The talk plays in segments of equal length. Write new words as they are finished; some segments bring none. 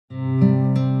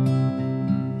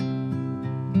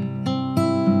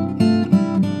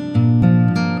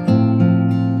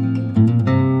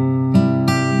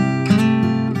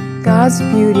God's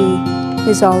beauty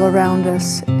is all around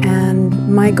us,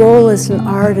 and my goal as an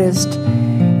artist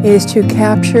is to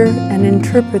capture and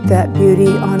interpret that beauty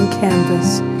on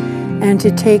canvas and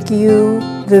to take you,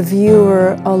 the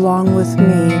viewer, along with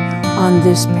me on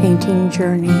this painting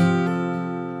journey.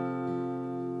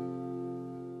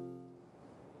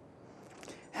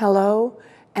 Hello,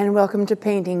 and welcome to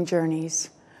Painting Journeys.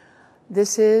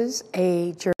 This is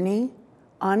a journey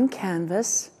on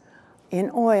canvas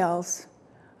in oils.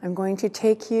 I'm going to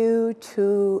take you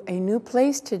to a new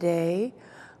place today,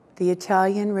 the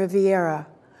Italian Riviera.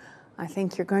 I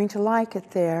think you're going to like it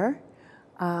there.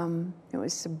 It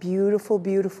was a beautiful,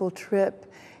 beautiful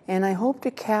trip, and I hope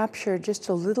to capture just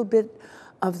a little bit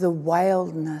of the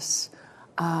wildness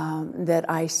that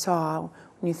I saw.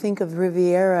 When you think of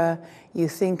Riviera, you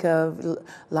think of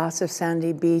lots of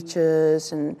sandy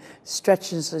beaches and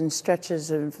stretches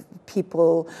of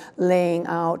people laying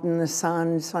out in the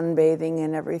sun, sunbathing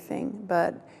and everything,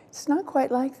 but it's not quite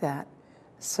like that.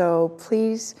 So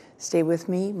please stay with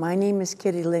me. My name is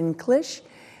Kitty Lynn Klisch,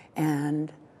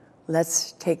 and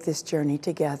let's take this journey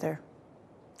together.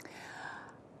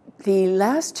 The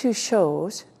last two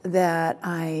shows that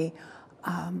I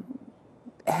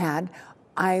had,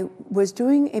 I was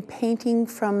doing a painting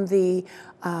from the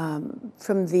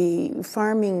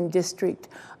farming district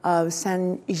of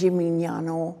San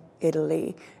Gimignano,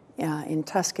 Italy, in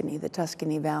Tuscany, the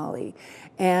Tuscany Valley.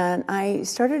 And I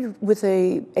started with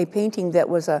a painting that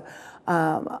was of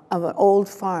an old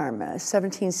farm, a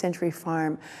 17th century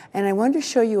farm. And I wanted to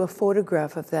show you a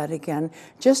photograph of that again,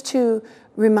 just to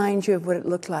remind you of what it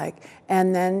looked like.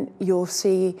 And then you'll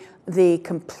see the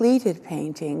completed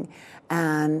painting,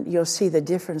 and you'll see the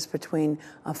difference between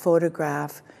a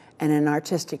photograph and an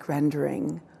artistic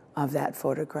rendering of that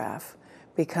photograph.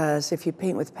 Because if you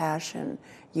paint with passion,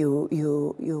 you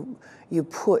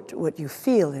put what you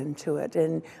feel into it.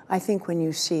 And I think when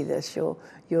you see this,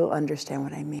 you'll understand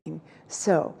what I mean.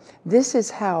 So this is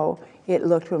how it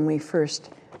looked when we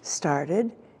first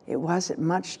started. It wasn't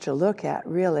much to look at,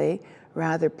 really,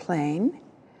 rather plain.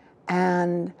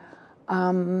 And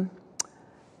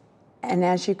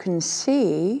as you can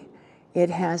see, it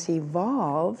has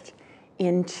evolved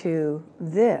into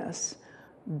this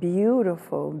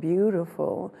beautiful,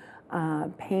 beautiful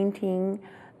painting.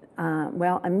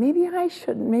 Well, and maybe I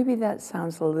shouldn't, maybe that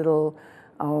sounds a little,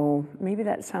 maybe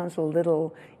that sounds a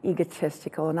little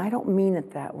egotistical, and I don't mean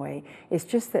it that way. It's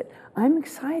just that I'm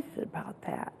excited about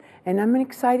that. And I'm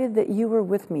excited that you were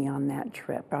with me on that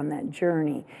trip, on that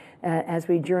journey, as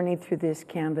we journeyed through this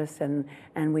canvas, and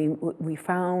we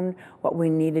found what we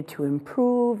needed to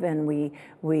improve, and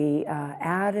we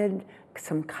added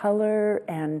some color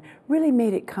and really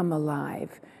made it come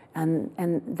alive. And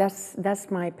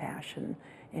that's my passion,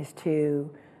 is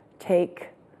to take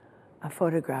a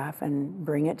photograph and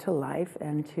bring it to life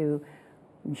and to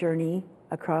journey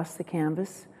across the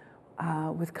canvas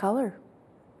with color.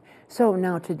 So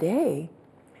now today,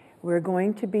 we're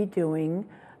going to be doing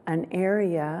an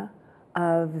area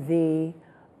of the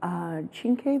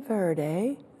Cinque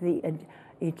Verde, the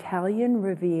Italian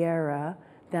Riviera,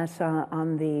 that's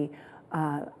on the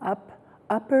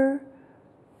upper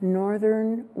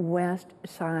northern west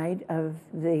side of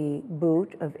the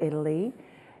boot of Italy.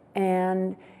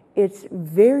 And it's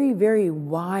very, very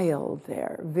wild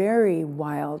there, very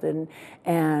wild.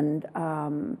 And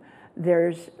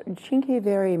there's, Cinque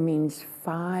Verde means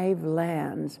 5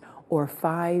 lands or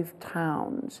 5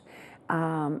 towns.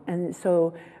 And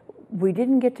so we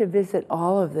didn't get to visit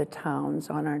all of the towns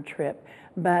on our trip,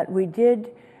 but we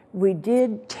did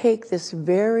take this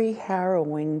very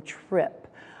harrowing trip.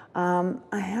 I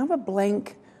have a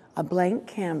blank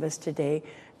canvas today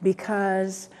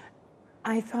because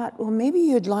I thought, well, maybe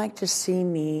you'd like to see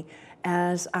me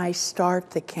as I start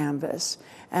the canvas,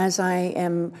 as I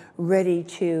am ready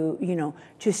to,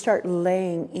 to start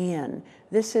laying in.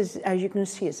 This is, as you can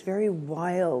see, it's very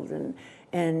wild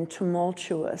and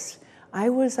tumultuous. I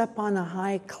was up on a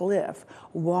high cliff,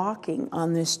 walking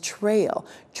on this trail,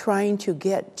 trying to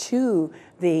get to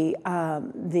the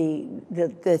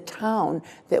town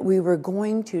that we were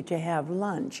going to have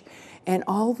lunch. And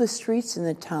all the streets in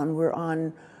the town were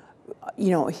on,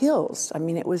 hills. I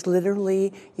mean, it was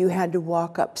literally, you had to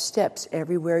walk up steps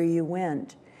everywhere you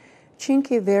went.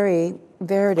 Cinque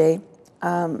Verde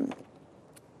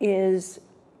is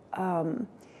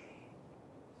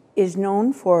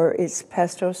known for its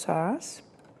pesto sauce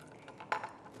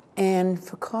and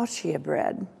focaccia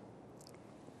bread.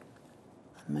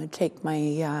 I'm going to take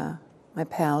my my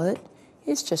palette.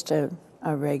 It's just a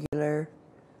regular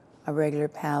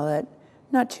palette.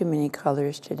 Not too many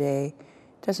colors today.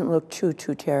 Doesn't look too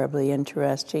terribly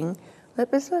interesting.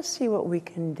 let's see what we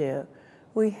can do.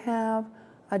 We have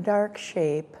a dark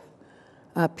shape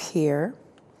up here.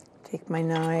 Take my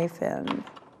knife and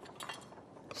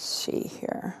see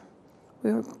here.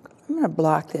 I'm going to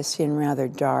block this in rather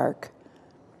dark.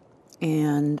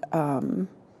 And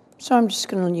so I'm just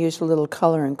going to use a little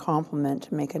color and complement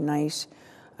to make a nice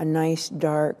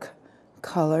dark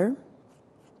color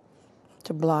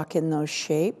to block in those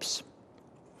shapes.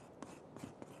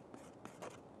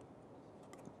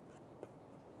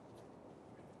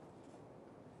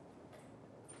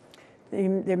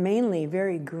 They're mainly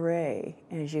very gray,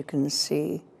 as you can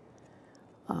see.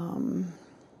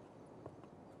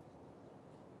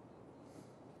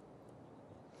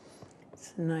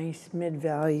 It's a nice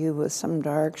mid-value with some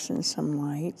darks and some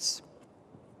lights.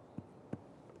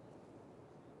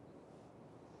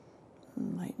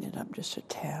 Lighten it up just a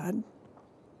tad.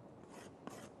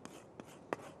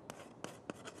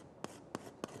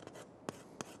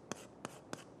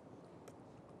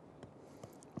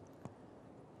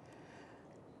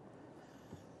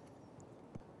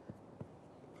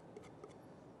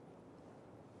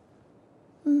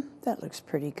 That looks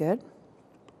pretty good.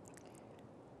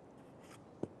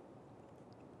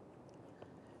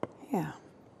 Yeah.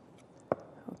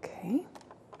 Okay.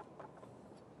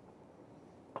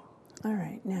 All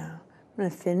right, now I'm going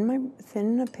to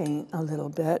thin the paint a little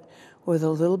bit with a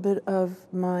little bit of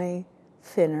my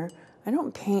thinner. I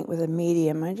don't paint with a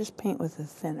medium, I just paint with a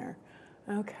thinner.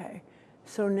 Okay,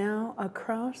 so now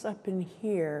across up in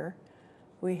here,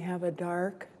 we have a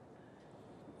dark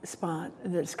spot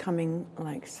that's coming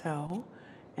like so,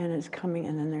 and it's coming,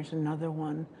 and then there's another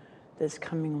one that's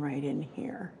coming right in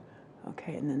here.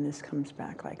 Okay, and then this comes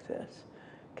back like this.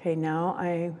 Okay, now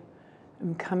I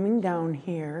am coming down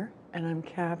here, and I'm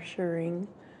capturing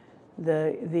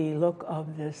the look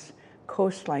of this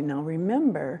coastline. Now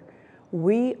remember,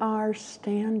 we are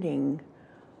standing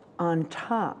on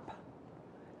top,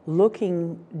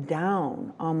 looking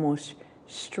down, almost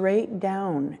straight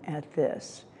down at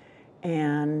this.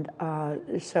 And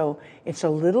so it's a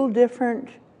little different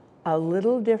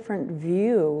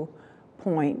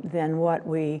viewpoint than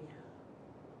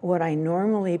what I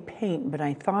normally paint, but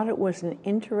I thought it was an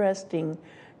interesting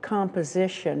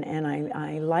composition, and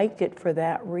I liked it for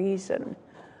that reason.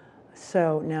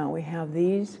 So now we have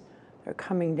these, they're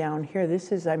coming down here.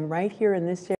 I'm right here in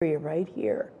this area right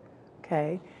here,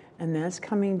 okay? And that's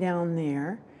coming down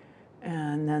there,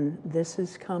 and then this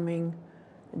is coming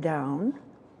down,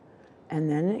 and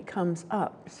then it comes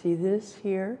up. See this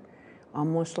here?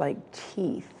 Almost like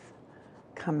teeth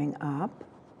coming up,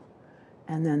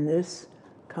 and then this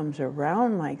comes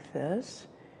around like this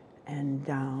and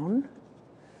down,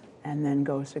 and then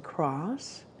goes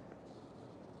across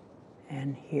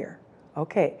and here.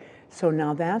 Okay, so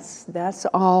now that's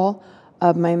all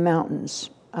of my mountains,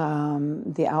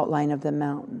 the outline of the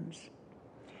mountains.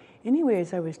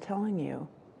 Anyways, I was telling you,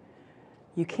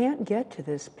 you can't get to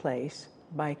this place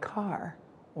by car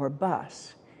or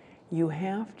bus. You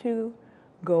have to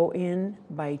go in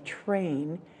by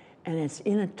train, and it's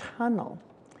in a tunnel.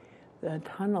 The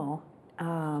tunnel,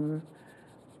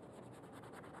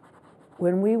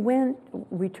 when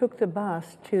we took the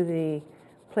bus to the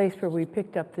place where we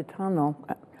picked up the tunnel,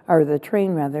 or the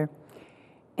train rather,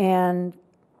 and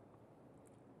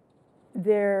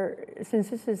since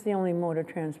this is the only mode of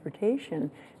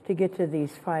transportation to get to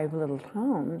these 5 little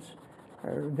towns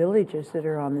or villages that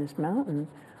are on this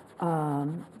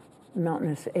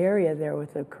mountainous area there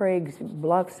with the crags,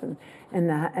 bluffs, and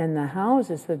the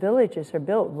houses, the villages are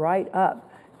built right up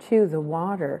to the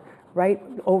water, right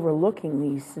overlooking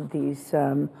these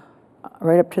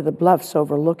right up to the bluffs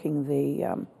overlooking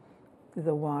the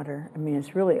water. I mean,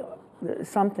 it's really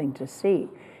something to see.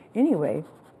 Anyway,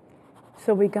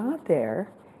 so we got there,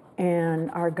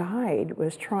 and our guide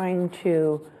was trying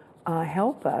to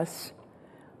help us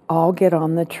all get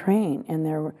on the train, and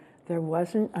there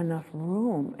wasn't enough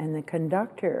room, and the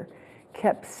conductor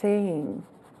kept saying,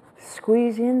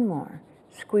 squeeze in more,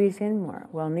 squeeze in more.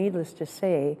 Well, needless to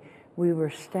say, we were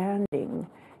standing,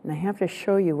 and I have to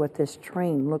show you what this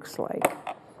train looks like.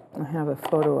 I have a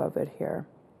photo of it here.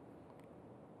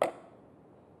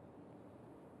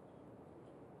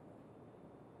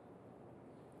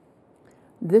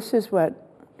 This is what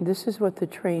the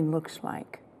train looks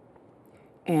like.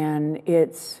 And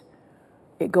it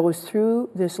goes through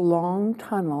this long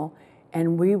tunnel,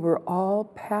 and we were all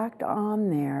packed on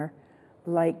there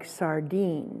like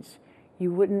sardines.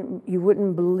 You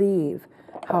wouldn't believe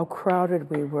how crowded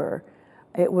we were.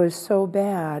 It was so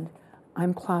bad.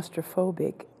 I'm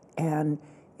claustrophobic, and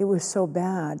it was so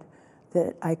bad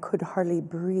that I could hardly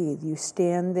breathe. You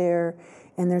stand there,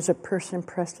 and there's a person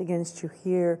pressed against you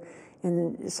here,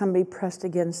 and somebody pressed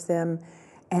against them,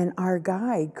 and our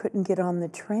guide couldn't get on the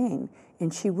train,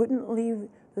 and she wouldn't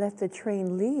let the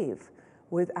train leave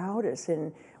without us.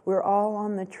 And we're all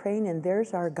on the train, and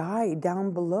there's our guide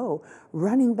down below,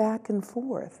 running back and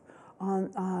forth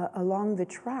along the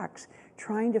tracks,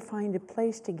 trying to find a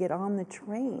place to get on the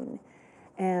train.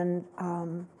 And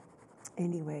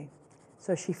anyway,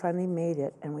 so she finally made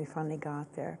it, and we finally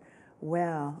got there.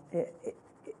 Well,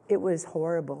 it was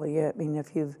horrible. Yeah, I mean,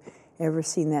 if you've ever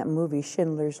seen that movie,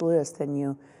 Schindler's List, then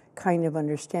you kind of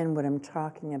understand what I'm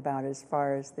talking about as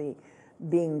far as the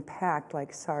being packed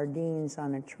like sardines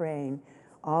on a train.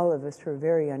 All of us were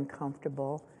very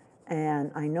uncomfortable.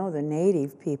 And I know the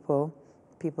native people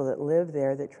that live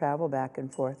there, that travel back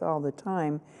and forth all the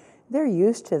time, they're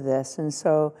used to this. And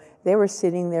so they were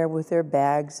sitting there with their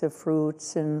bags of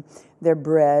fruits and their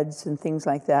breads and things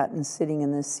like that, and sitting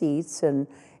in the seats and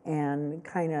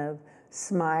kind of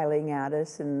smiling at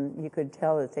us. And you could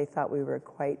tell that they thought we were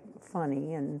quite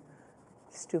funny and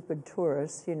stupid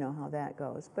tourists. You know how that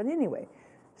goes. But anyway,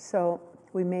 so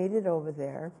we made it over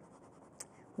there.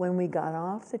 When we got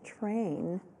off the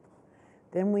train,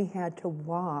 then we had to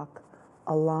walk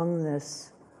along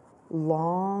this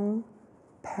long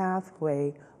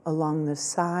pathway along the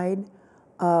side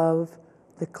of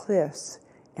the cliffs,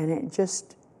 and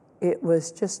it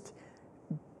was just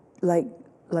like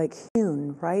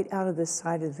hewn right out of the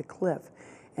side of the cliff.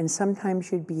 And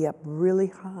sometimes you'd be up really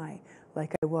high,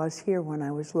 like I was here when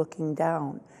I was looking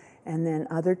down, and then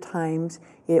other times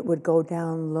it would go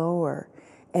down lower.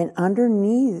 And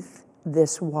underneath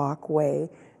this walkway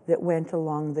that went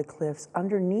along the cliffs,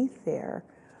 underneath there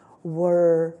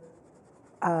were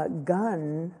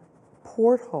gun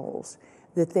portholes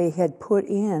that they had put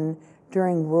in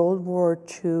during World War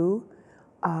II.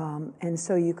 And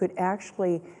so you could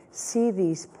actually see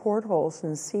these portholes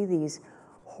and see these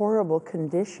horrible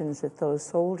conditions that those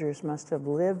soldiers must have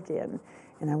lived in.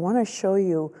 And I want to show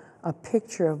you a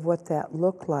picture of what that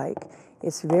looked like.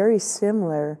 It's very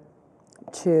similar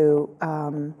to,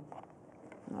 I'll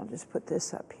just put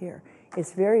this up here.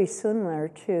 It's very similar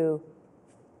to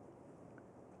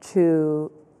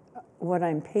what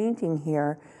I'm painting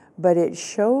here, but it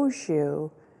shows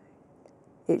you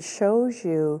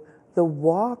the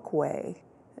walkway.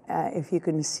 If you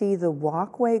can see the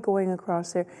walkway going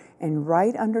across there, and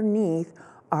right underneath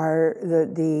are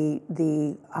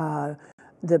the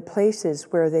places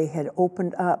where they had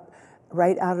opened up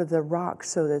right out of the rocks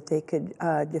so that they could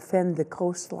defend the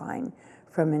coastline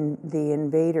from the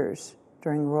invaders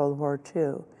during World War II.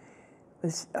 It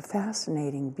was a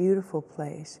fascinating, beautiful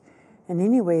place. And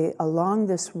anyway, along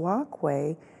this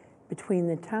walkway between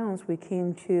the towns, we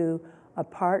came to a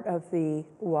part of the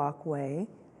walkway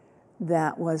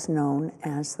that was known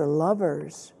as the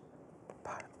Lovers.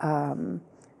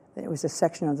 It was a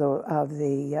section of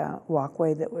the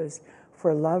walkway that was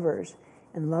for lovers.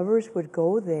 And lovers would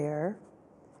go there,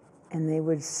 and they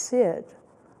would sit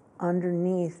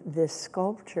underneath this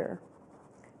sculpture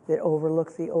that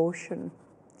overlooked the ocean.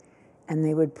 And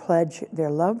they would pledge their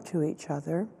love to each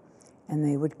other, and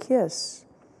they would kiss.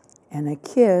 And a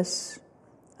kiss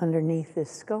underneath this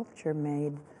sculpture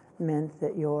meant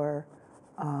that your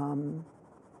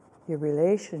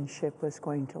relationship was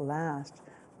going to last.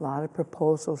 A lot of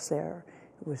proposals there.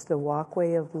 It was the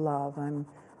walkway of love. I'm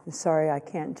sorry I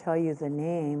can't tell you the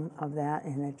name of that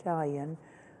in Italian.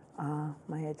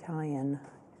 My Italian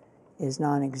is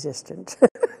non-existent.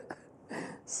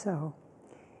 So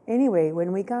anyway,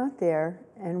 when we got there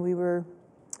and we were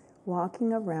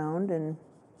walking around, and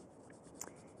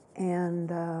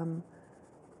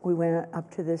we went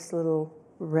up to this little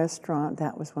restaurant.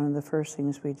 That was one of the first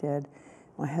things we did.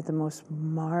 I had the most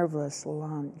marvelous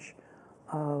lunch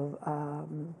of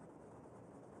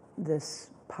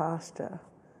this pasta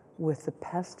with the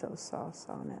pesto sauce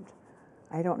on it.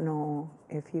 I don't know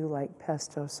if you like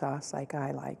pesto sauce like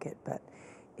I like it, but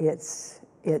it's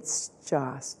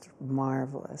just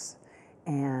marvelous.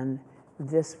 And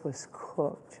this was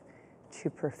cooked to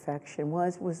perfection. Well,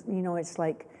 it was, you know, it's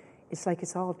like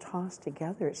it's all tossed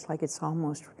together. It's like it's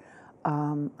almost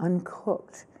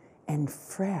uncooked and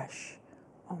fresh.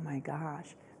 Oh my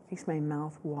gosh, makes my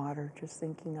mouth water just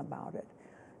thinking about it.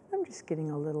 I'm just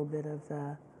getting a little bit of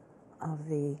the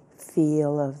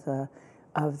feel of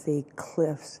the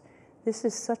cliffs. This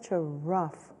is such a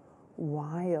rough,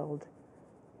 wild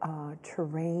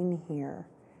terrain here,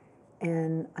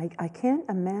 and I can't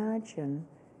imagine.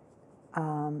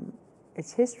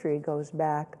 Its history dates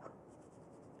back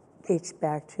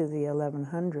to the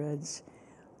 1100s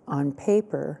on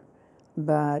paper,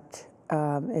 but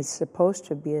it's supposed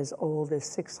to be as old as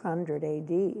 600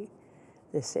 AD,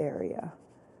 this area.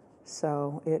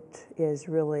 So it is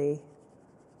really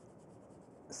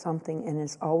something, and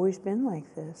it's always been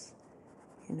like this,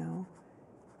 you know.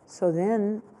 So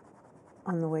then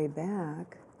on the way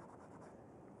back,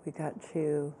 we got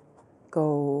to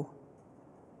go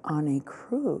on a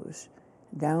cruise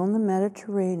down the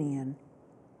Mediterranean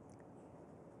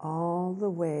all the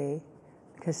way,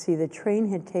 because see, the train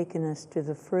had taken us to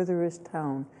the furthest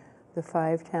town. The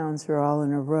 5 towns are all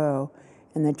in a row,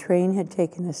 and the train had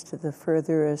taken us to the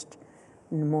furthest,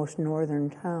 most northern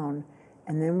town.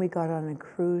 And then we got on a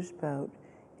cruise boat,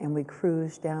 and we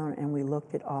cruised down, and we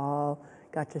looked at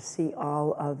got to see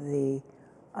all of the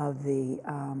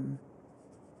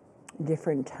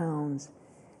different towns,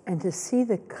 and to see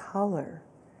the color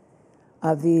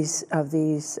of these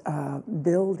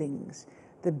buildings,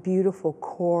 the beautiful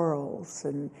corals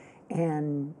and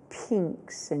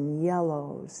pinks and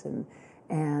yellows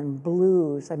and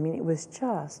blues. I mean, it was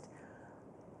just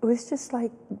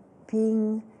like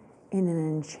being in an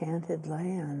enchanted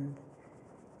land.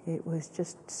 It was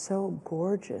just so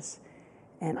gorgeous.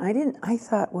 And I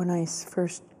thought when I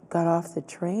first got off the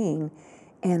train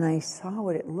and I saw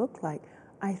what it looked like,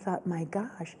 I thought, my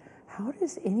gosh, how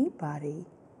would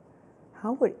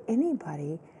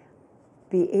anybody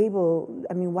be able,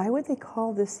 I mean, why would they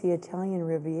call this the Italian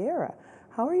Riviera?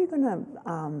 How are you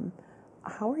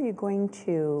going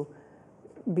to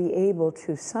be able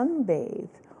to sunbathe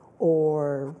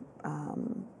or,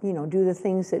 you know, do the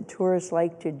things that tourists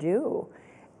like to do?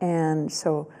 And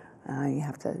so I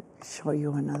have to show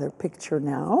you another picture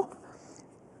now.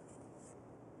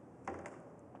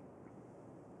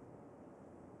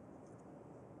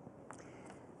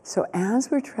 So as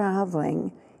we're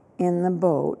traveling in the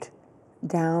boat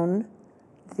down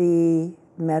the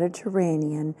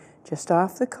Mediterranean, just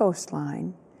off the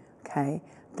coastline, okay,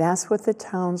 that's what the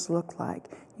towns look like.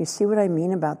 You see what I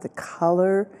mean about the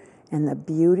color and the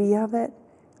beauty of it?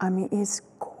 I mean, it's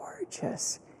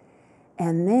gorgeous.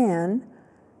 And then,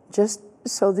 just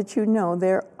so that you know,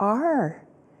 there are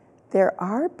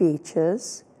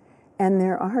beaches, and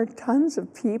there are tons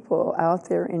of people out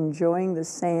there enjoying the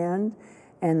sand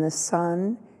and the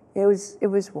sun. It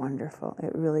was wonderful.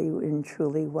 It really and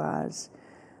truly was.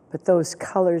 But those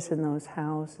colors in those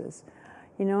houses,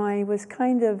 you know, I was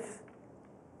kind of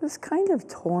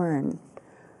torn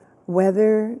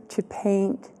whether to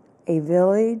paint a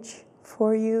village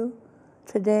for you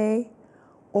today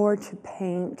or to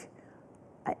paint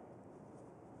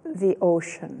the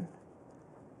ocean.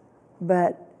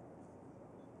 But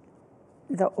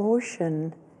the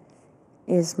ocean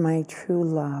is my true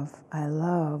love. I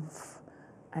love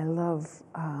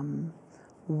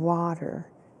water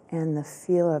and the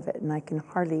feel of it, and I can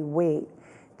hardly wait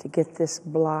to get this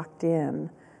blocked in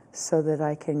so that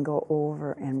I can go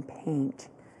over and paint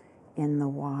in the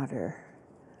water.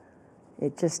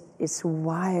 It's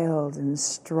wild and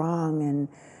strong,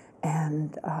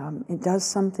 and it does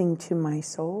something to my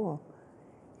soul.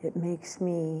 It makes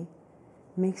me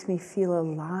feel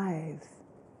alive.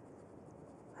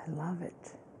 I love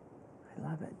it. I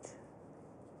love it.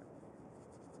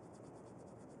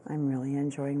 I'm really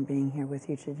enjoying being here with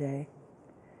you today.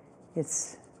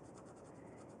 It's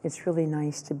really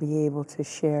nice to be able to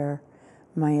share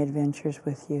my adventures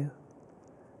with you.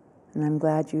 And I'm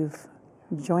glad you've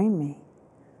joined me.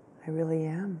 I really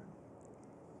am.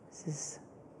 This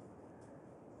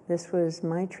was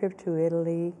my trip to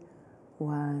Italy,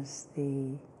 was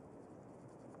the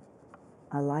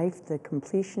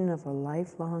completion of a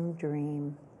lifelong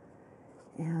dream.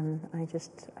 And I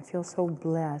feel so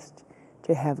blessed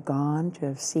to have gone, to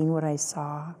have seen what I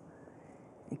saw,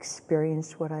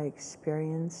 experienced what I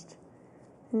experienced.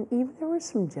 And even there were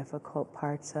some difficult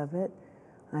parts of it.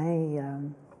 I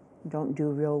don't do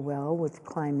real well with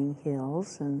climbing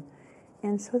hills, and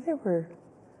so there were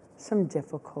some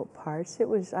difficult parts. It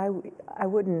was I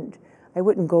wouldn't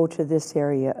go to this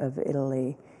area of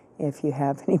Italy if you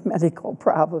have any medical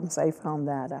problems. I found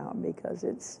that out, because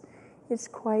it's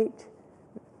quite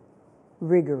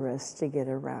rigorous to get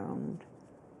around,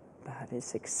 but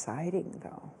it's exciting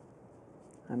though.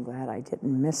 I'm glad I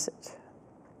didn't miss it.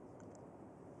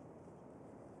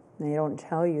 They don't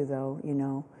tell you though, you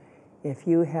know, if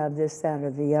you have this, that, or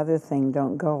the other thing,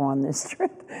 don't go on this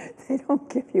trip. They don't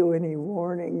give you any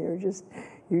warning.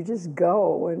 You just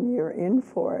go and you're in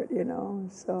for it, you know.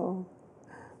 So,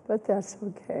 but that's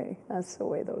okay. That's the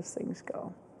way those things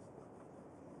go.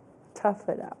 Tough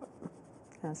it out.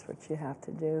 That's what you have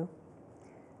to do.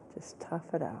 Just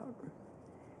tough it out.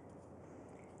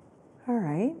 All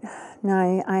right.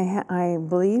 Now I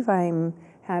believe I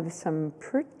have some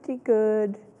pretty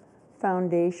good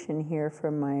foundation here for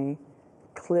my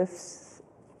cliffs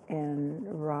and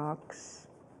rocks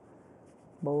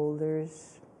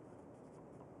boulders.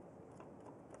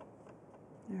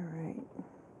 All right.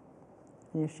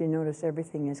 And if you notice,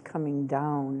 everything is coming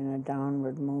down in a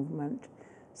downward movement.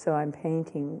 So I'm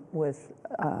painting with,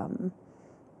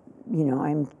 you know,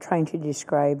 I'm trying to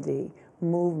describe the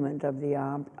movement of the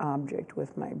object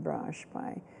with my brush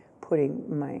by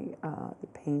putting my the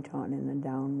paint on in a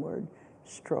downward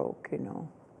stroke, you know.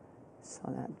 So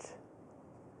that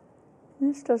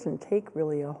this doesn't take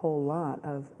really a whole lot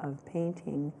of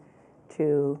painting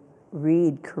to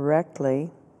read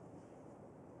correctly.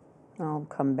 I'll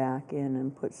come back in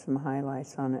and put some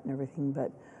highlights on it and everything,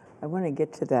 but I want to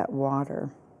get to that water.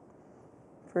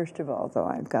 First of all, though,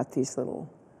 I've got these little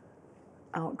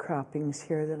outcroppings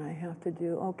here that I have to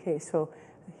do. Okay, so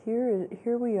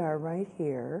here we are right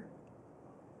here,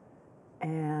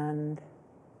 and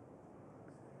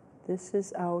this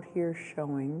is out here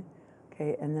showing.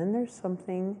 Okay, and then there's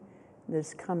something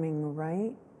that's coming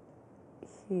right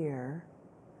here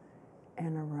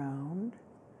and around,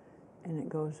 and it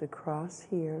goes across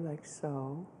here like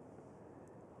so,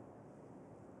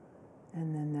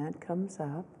 and then that comes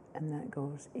up and that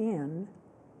goes in.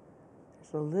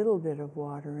 There's a little bit of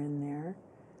water in there.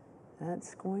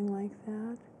 That's going like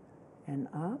that and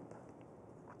up.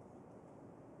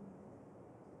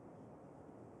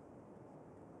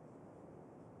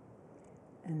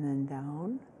 And then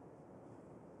down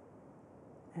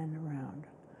and around.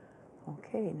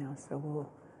 Okay, now so we'll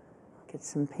get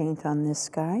some paint on this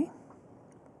guy.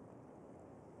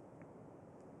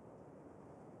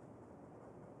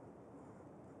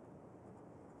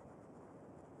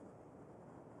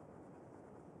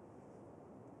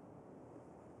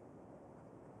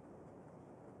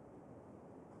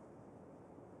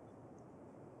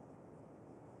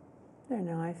 There,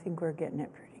 now I think we're getting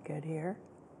it pretty good here.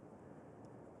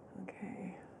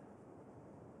 Okay.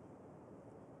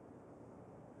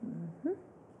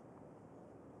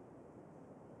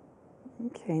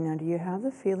 Okay, now do you have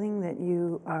the feeling that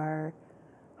you are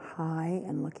high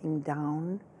and looking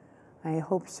down? I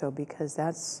hope so, because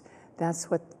that's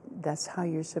how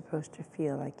you're supposed to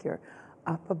feel, like you're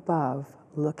up above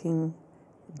looking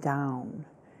down.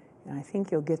 And I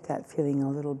think you'll get that feeling a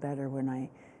little better when I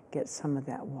get some of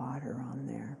that water on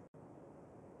there.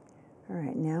 All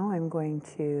right, now I'm going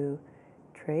to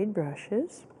trade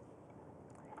brushes.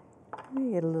 Let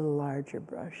me get a little larger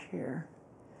brush here.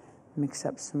 Mix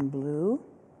up some blue.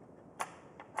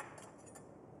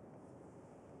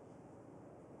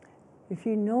 If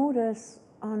you notice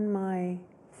on my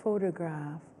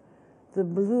photograph, the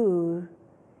blue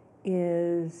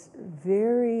is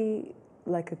very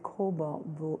like a cobalt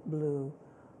blue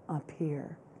up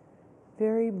here.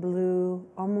 Very blue,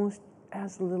 almost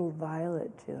has a little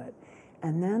violet to it.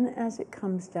 And then as it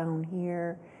comes down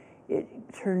here, it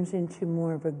turns into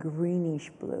more of a greenish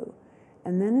blue.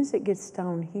 And then as it gets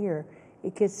down here,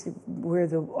 it gets where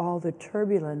all the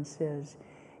turbulence is.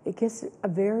 It gets a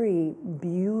very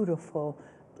beautiful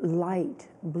light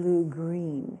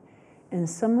blue-green. And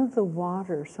some of the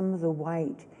water, some of the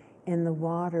white in the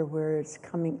water where it's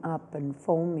coming up and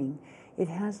foaming, it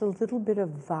has a little bit of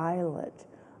violet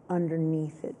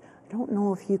underneath it. I don't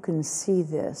know if you can see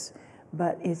this,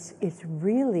 but it's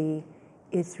really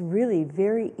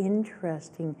very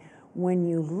interesting when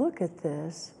you look at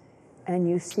this and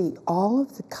you see all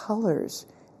of the colors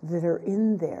that are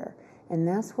in there. And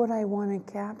that's what I want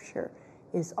to capture,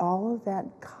 is all of that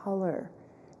color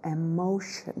and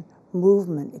motion,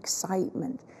 movement,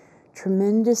 excitement,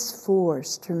 tremendous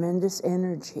force, tremendous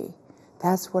energy.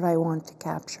 That's what I want to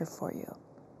capture for you.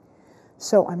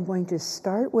 So I'm going to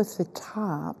start with the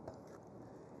top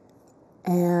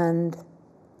and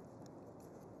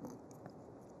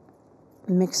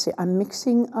mix it. I'm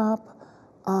mixing up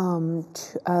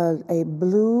a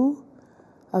blue,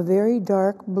 a very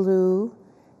dark blue,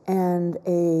 and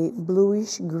a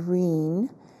bluish green.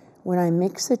 When I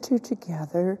mix the two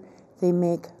together, they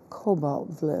make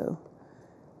cobalt blue.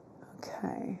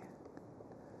 Okay.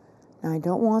 Now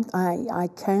I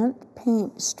can't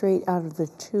paint straight out of the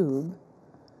tube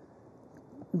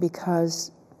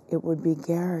because it would be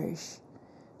garish.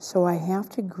 So I have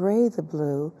to gray the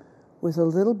blue with a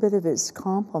little bit of its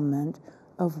complement,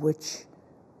 of which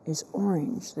is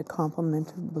orange. The complement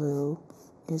of blue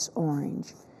is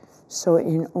orange. So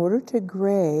in order to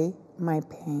gray my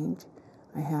paint,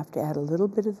 I have to add a little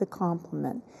bit of the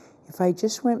complement. If I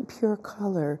just went pure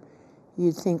color,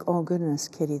 you'd think, oh goodness,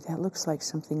 Kitty, that looks like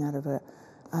something out of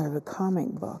a comic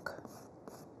book.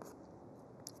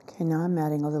 Okay, now I'm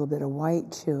adding a little bit of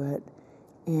white to it,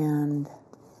 and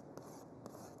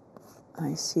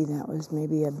I see that was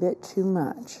maybe a bit too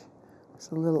much.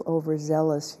 It's a little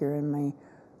overzealous here in my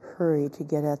hurry to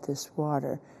get at this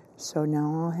water. So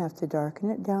now I'll have to darken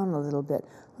it down a little bit.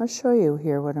 I'll show you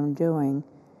here what I'm doing.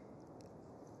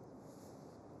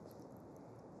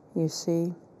 You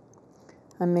see,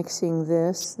 I'm mixing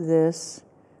this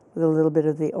with a little bit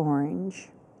of the orange.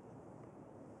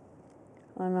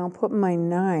 And I'll put my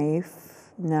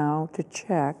knife now to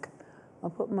check. I'll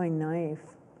put my knife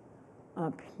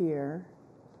up here.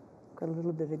 Got a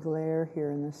little bit of glare here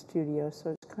in the studio,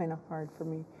 so it's kind of hard for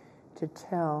me to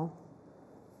tell.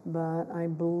 But I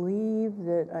believe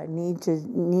that I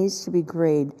needs to be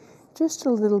grayed just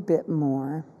a little bit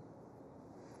more.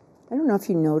 I don't know if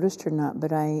you noticed or not,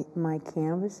 but my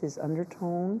canvas is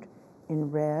undertoned in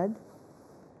red.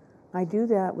 I do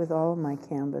that with all of my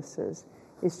canvases.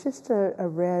 It's just a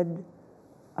red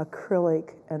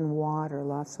acrylic and water,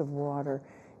 lots of water.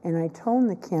 And I tone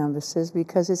the canvases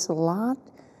because it's a lot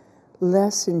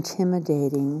less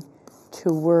intimidating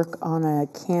to work on a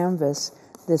canvas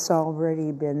that's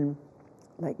already been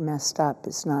like messed up.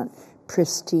 It's not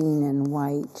pristine and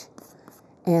white.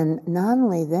 And not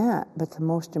only that, but the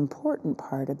most important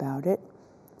part about it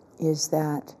is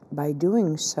that by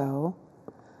doing so,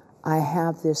 I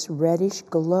have this reddish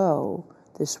glow,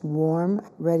 this warm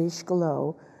reddish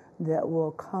glow that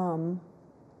will come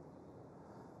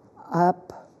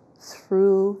up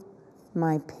through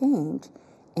my paint,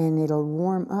 and it'll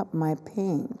warm up my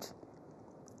paint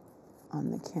on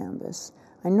the canvas.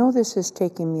 I know this is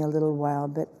taking me a little while,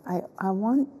 but I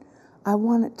want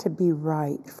it to be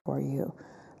right for you.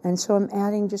 And so I'm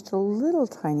adding just a little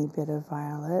tiny bit of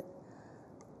violet.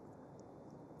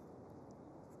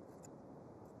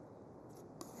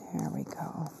 There we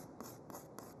go.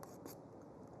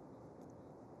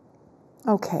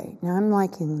 Okay, now I'm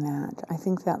liking that. I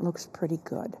think that looks pretty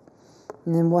good.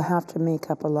 And then we'll have to make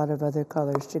up a lot of other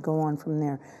colors to go on from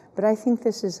there. But I think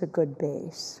this is a good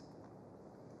base.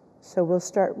 So we'll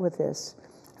start with this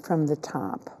from the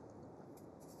top.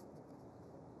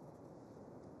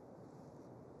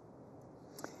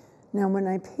 Now when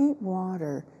I paint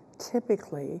water,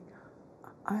 typically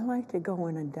I like to go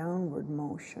in a downward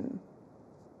motion.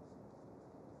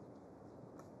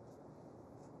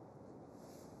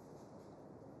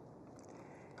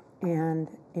 And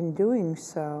in doing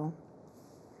so,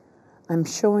 I'm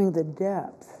showing the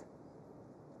depth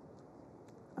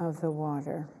of the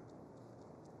water.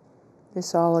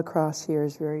 This all across here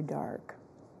is very dark.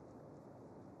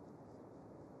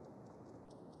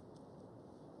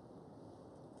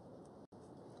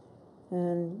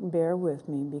 And bear with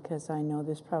me because I know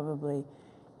this probably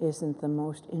isn't the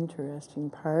most interesting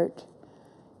part.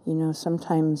 You know,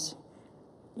 sometimes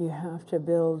you have to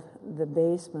build the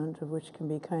basement, which can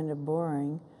be kind of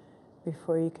boring,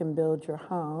 before you can build your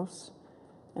house.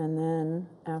 And then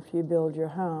after you build your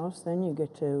house, then you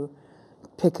get to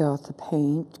pick out the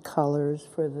paint colors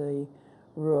for the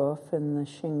roof and the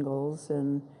shingles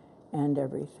and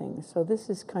everything. So this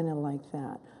is kind of like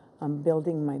that. I'm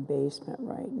building my basement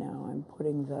right now. I'm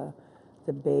putting the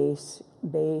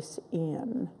base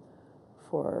in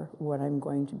for what I'm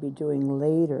going to be doing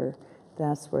later.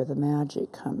 That's where the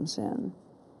magic comes in.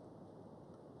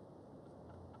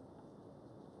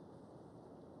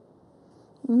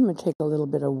 I'm going to take a little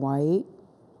bit of white,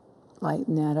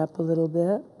 lighten that up a little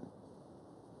bit,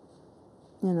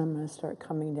 and I'm going to start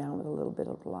coming down with a little bit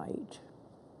of light.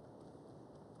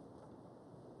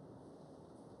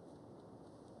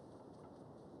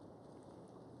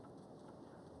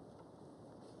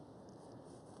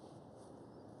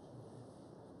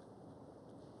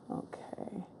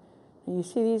 Okay. And you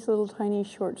see these little tiny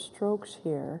short strokes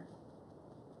here.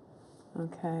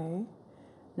 Okay.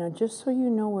 Now, just so you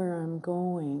know where I'm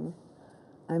going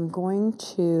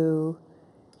to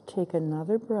take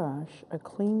another brush, a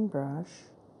clean brush,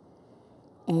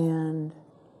 and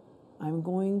I'm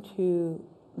going to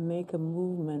make a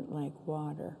movement like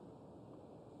water.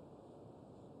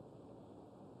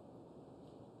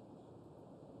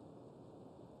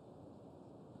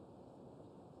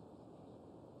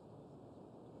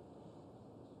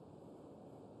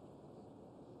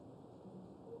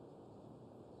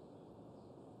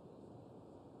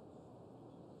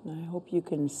 I hope you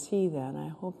can see that. I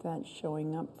hope that's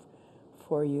showing up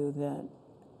for you, that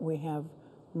we have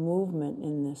movement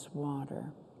in this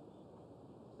water.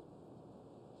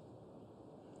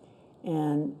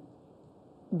 And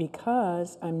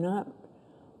because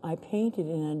I painted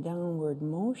in a downward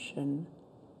motion,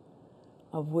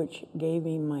 of which gave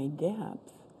me my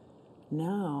depth,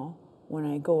 now when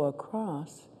I go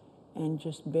across and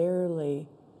just barely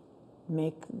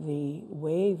make the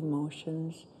wave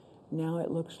motions, now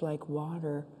it looks like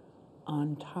water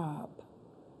on top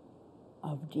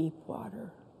of deep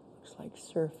water. Looks like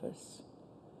surface.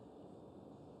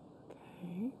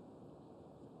 Okay.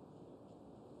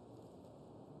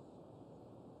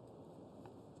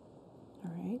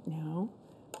 All right, now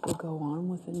we'll go on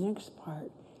with the next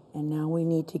part. And now we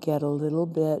need to get a little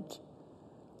bit,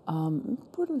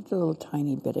 put a little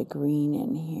tiny bit of green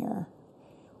in here.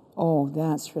 Oh,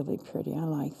 that's really pretty. I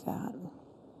like that.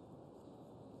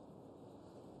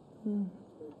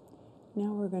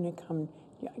 Now we're going to come,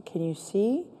 can you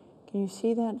see? Can you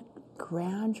see that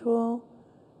gradual,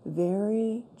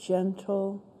 very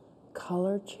gentle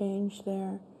color change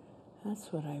there?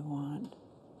 That's what I want.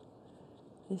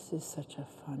 This is such a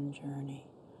fun journey.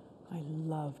 I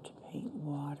love to paint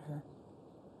water.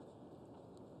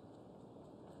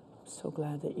 I'm so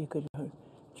glad that you could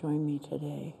join me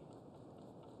today.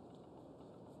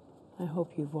 I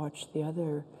hope you've watched the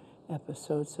other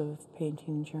episodes of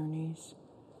Painting Journeys.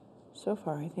 So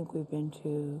far, I think we've been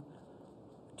to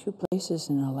 2 places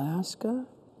in Alaska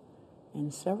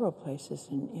and several places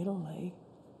in Italy.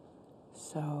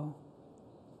 So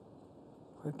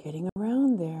we're getting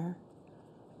around there.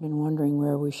 I've been wondering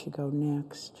where we should go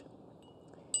next.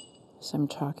 As I'm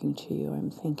talking to you,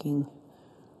 I'm thinking,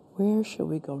 where should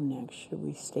we go next? Should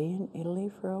we stay in Italy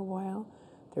for a while?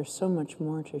 There's so much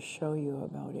more to show you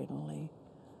about Italy.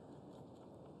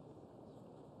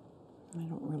 I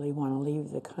don't really want to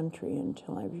leave the country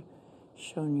until I've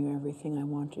shown you everything I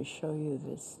want to show you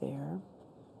that's there.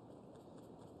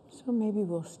 So maybe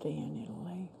we'll stay in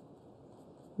Italy.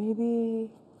 Maybe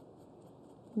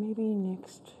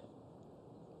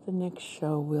the next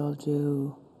show we'll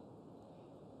do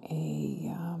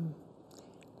a,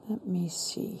 let me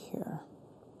see here.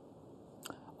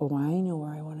 Oh, I know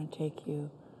where I want to take you.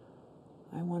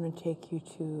 I want to take you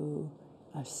to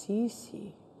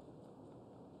Assisi,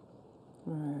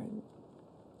 where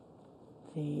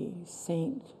the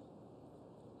Saint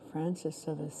Francis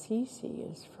of Assisi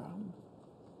is from.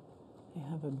 They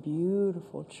have a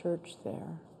beautiful church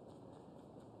there.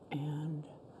 And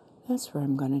that's where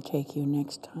I'm going to take you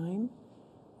next time.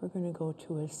 We're going to go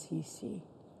to Assisi.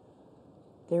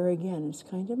 There again, it's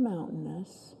kind of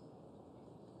mountainous.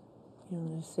 You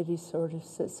know, the city sort of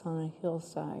sits on a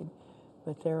hillside,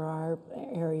 but there are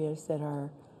areas that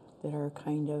are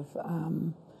kind of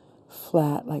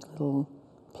flat, like little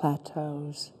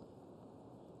plateaus.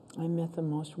 I met the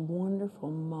most wonderful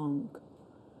monk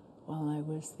while I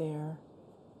was there,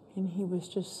 and he was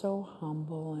just so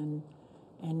humble and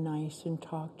nice and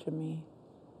talked to me.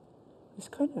 It's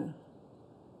kind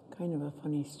of a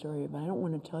funny story, but I don't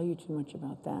want to tell you too much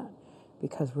about that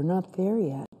because we're not there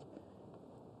yet.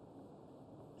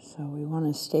 So we want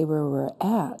to stay where we're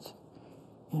at.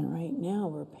 And right now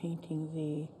we're painting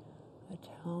the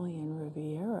Italian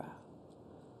Riviera,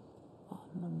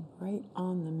 right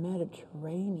on the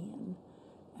Mediterranean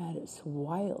at its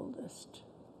wildest.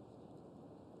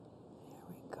 There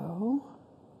we go.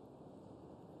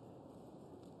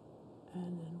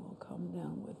 And then we'll come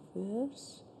down with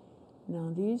this.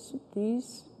 Now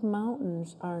these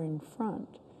mountains are in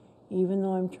front. Even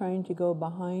though I'm trying to go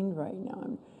behind right now,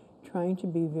 I'm trying to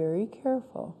be very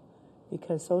careful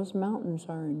because those mountains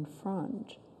are in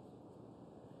front.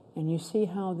 And you see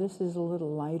how this is a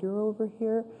little lighter over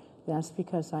here? That's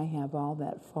because I have all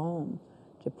that foam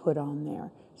to put on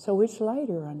there. So it's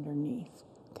lighter underneath,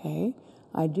 okay?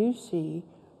 I do see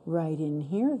right in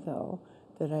here, though,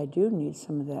 that I do need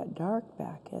some of that dark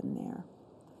back in there.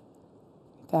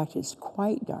 In fact, it's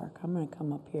quite dark. I'm going to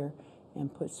come up here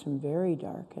and put some very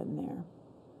dark in there.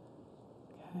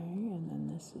 Okay, and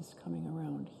then this is coming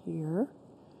around here.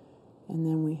 And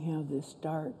then we have this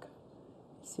dark.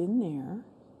 It's in there.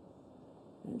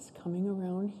 And it's coming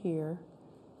around here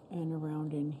and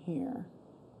around in here.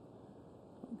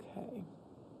 Okay.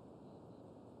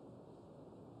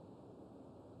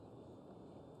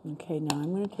 Okay, now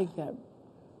I'm going to take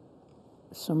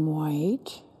some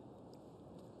white,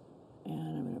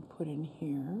 and I'm going to put in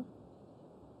here.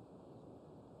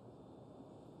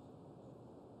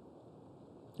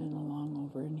 And along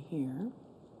over in here.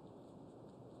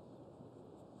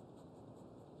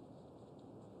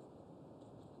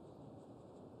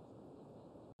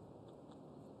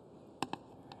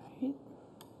 Right.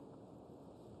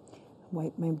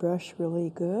 Wipe my brush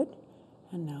really good,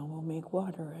 and now we'll make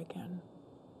water again.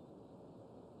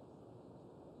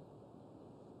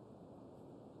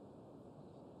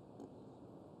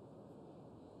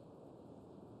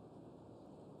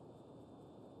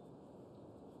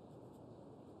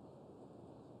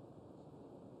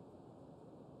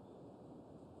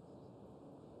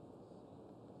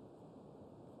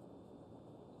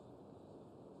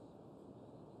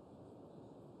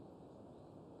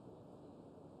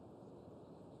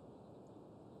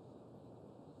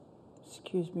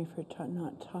 Excuse me for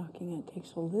not talking. It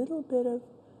takes a little bit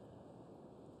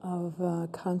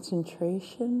of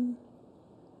concentration.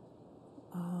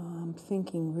 I'm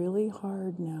thinking really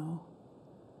hard now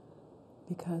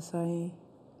because I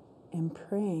am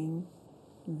praying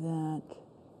that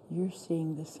you're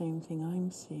seeing the same thing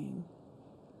I'm seeing.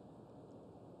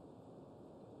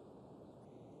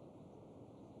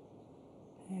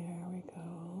 There we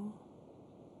go.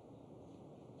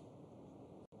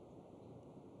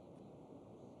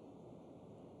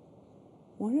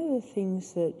 One of the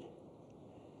things that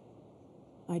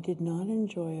I did not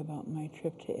enjoy about my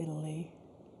trip to Italy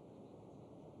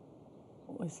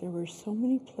was there were so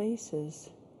many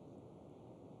places,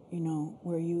 you know,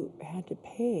 where you had to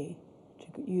pay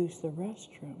to use the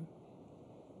restroom.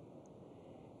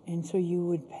 And so you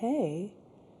would pay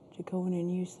to go in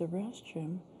and use the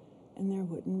restroom, and there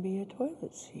wouldn't be a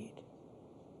toilet seat,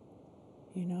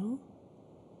 you know?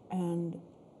 And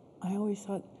I always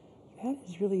thought, that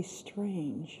is really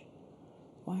strange.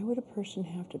 Why would a person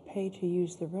have to pay to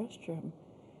use the restroom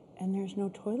and there's no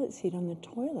toilet seat on the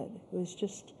toilet? It was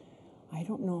just, I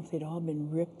don't know if they'd all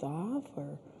been ripped off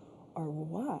or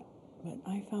what, but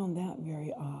I found that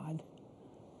very odd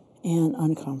and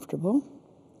uncomfortable.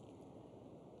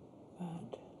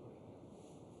 But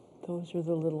those are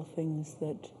the little things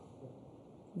that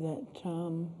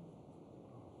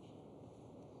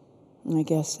I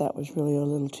guess that was really a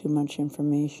little too much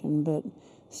information, but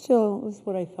still it was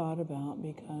what I thought about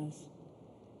because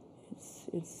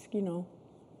it's you know,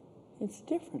 it's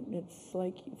different. It's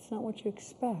like, it's not what you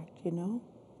expect, you know?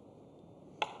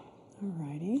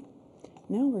 Alrighty.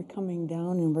 Now we're coming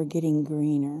down and we're getting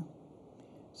greener.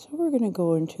 So we're going to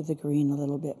go into the green a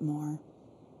little bit more.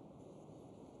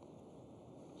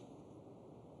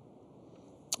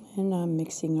 And I'm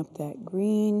mixing up that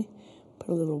green, put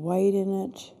a little white in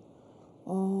it.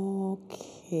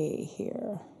 Okay,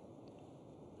 here.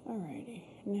 Alrighty,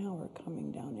 now we're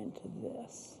coming down into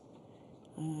this.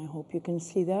 And I hope you can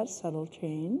see that subtle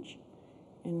change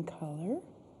in color.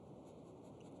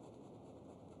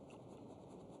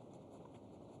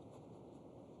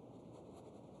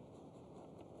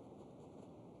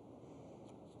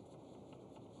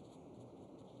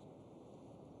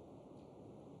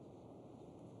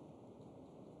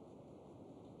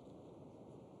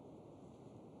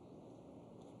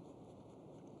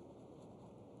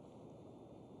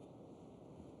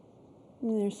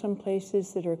 And there's some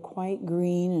places that are quite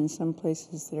green and some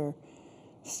places that are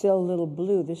still a little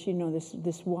blue. This, you know,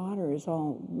 this water is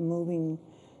all moving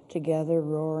together,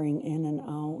 roaring in and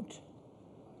out.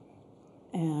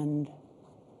 And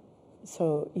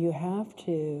so you have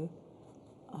to,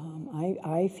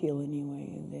 I feel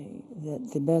anyway,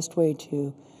 that the best way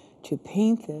to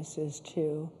paint this is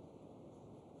to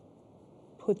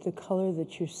put the color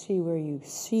that you see where you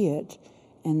see it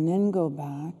and then go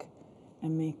back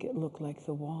and make it look like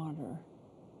the water.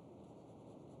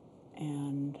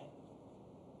 And,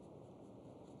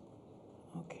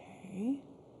 okay.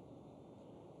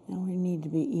 Now we need to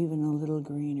be even a little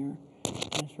greener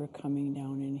as we're coming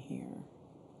down in here.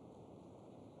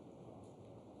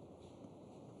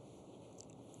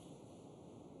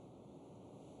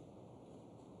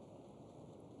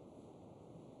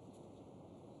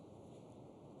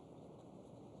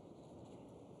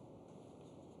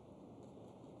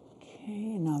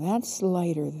 Okay, now that's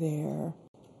lighter there.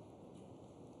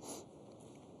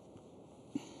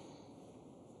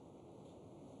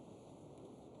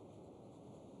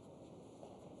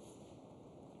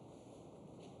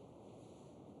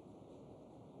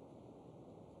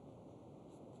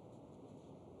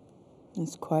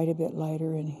 It's quite a bit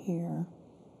lighter in here.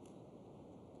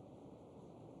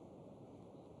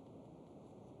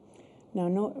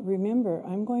 Now, remember,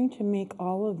 I'm going to make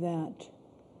all of that,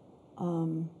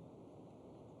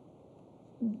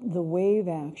 the wave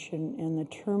action and the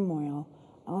turmoil,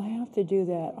 I'll have to do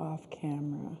that off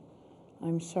camera.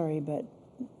 I'm sorry, but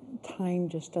time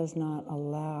just does not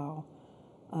allow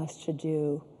us to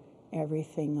do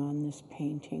everything on this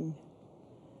painting.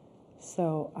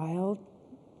 So I'll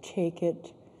take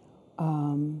it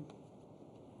and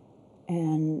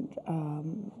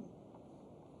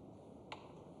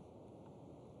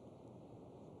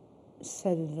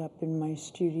set it up in my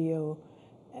studio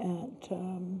at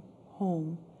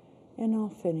home, and I'll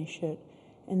finish it.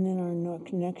 And then our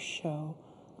next show,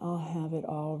 I'll have it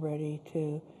all ready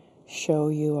to show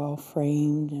you, all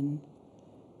framed and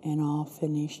all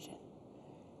finished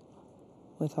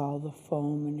with all the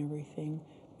foam and everything.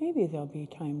 Maybe there'll be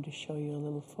time to show you a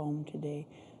little foam today,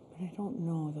 but I don't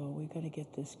know though. We got to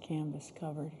get this canvas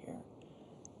covered here.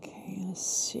 Okay, let's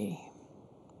see.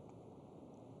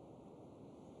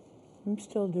 I'm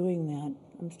still doing that.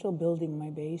 I'm still building my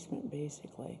basement,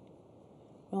 basically.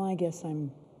 Well, I guess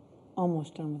I'm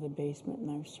almost done with the basement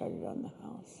and I've started on the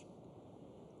house.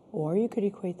 Or you could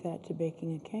equate that to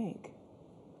baking a cake,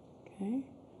 okay?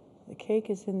 The cake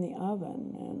is in the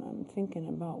oven and I'm thinking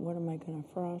about what am I going to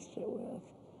frost it with.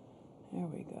 There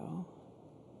we go.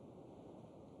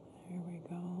 There we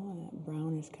go. And that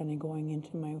brown is kind of going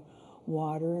into my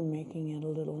water and making it a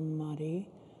little muddy,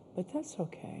 but that's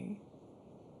okay.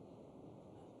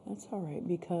 That's all right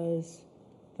because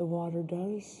the rocks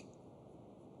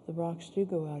do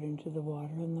go out into the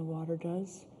water and the water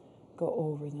does go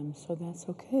over them, so that's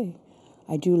okay.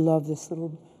 I do love this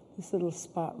little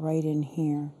spot right in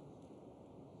here.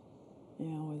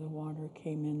 Yeah, where the water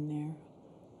came in there.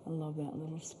 I love that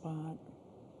little spot.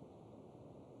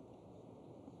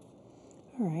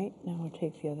 All right, now we'll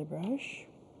take the other brush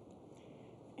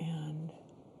and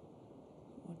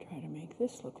we'll try to make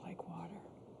this look like water.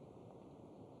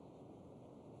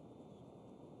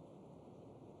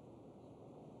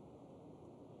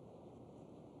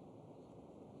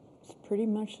 It's pretty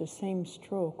much the same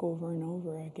stroke over and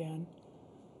over again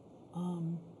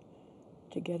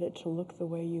to get it to look the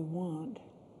way you want.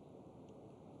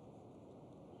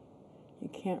 You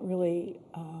can't really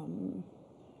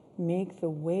make the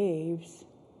waves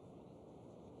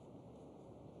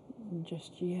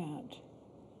just yet,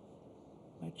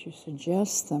 but you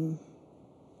suggest them.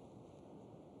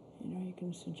 You know, you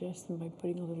can suggest them by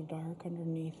putting a little dark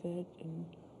underneath it and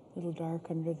a little dark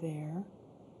under there.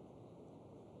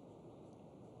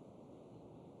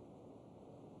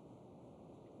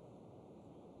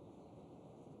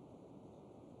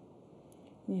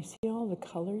 And you see all the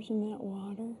colors in that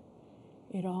water?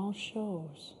 It all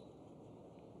shows.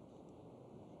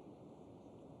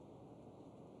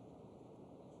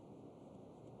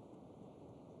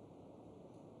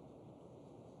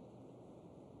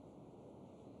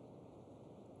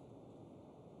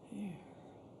 There.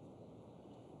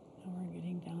 Now we're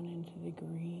getting down into the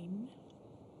green.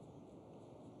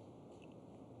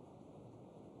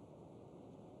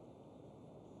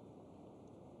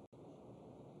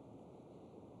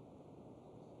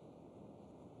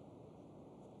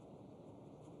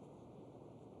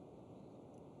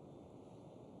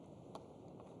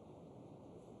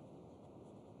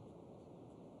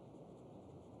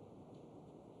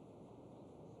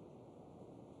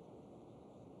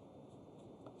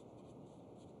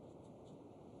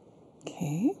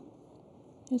 Okay,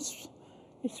 it's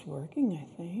working, I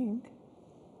think.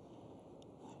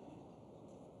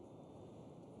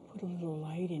 Put a little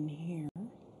light in here.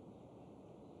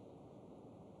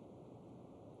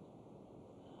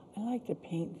 I like to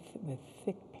paint with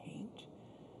thick paint,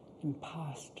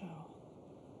 impasto.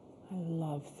 I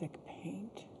love thick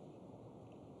paint.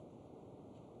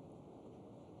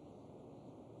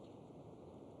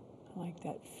 I like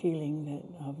that feeling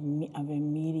of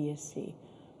immediacy.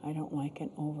 I don't like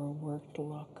an overworked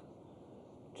look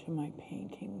to my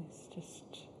paintings. Just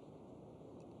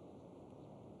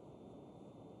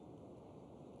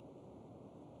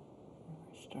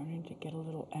we're starting to get a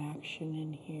little action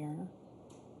in here.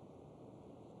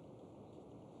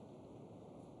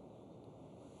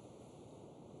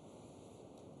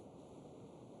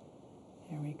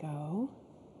 There we go.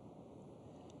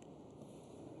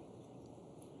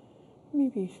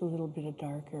 Maybe it's a little bit of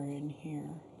darker in here.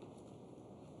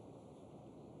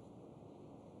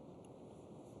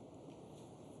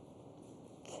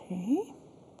 Okay,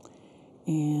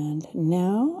 and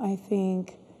now I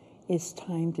think it's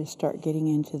time to start getting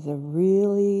into the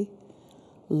really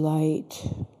light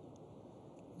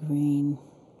green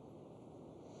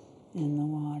in the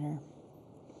water.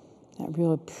 That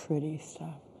real pretty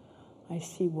stuff. I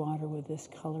see water with this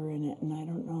color in it, and I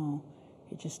don't know,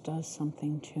 it just does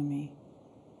something to me.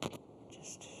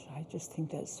 I just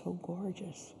think that's so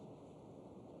gorgeous.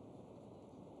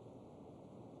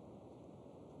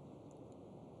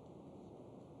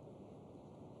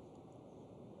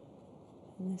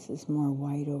 And this is more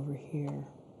white over here.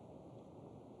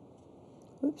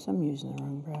 Oops, I'm using the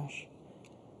wrong brush.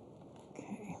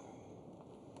 Okay,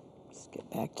 let's get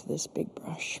back to this big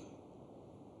brush.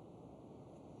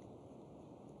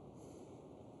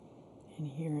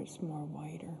 And here it's more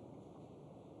whiter.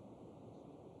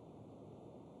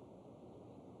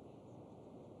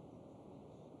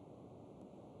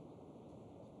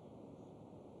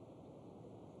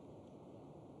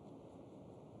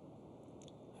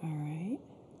 All right,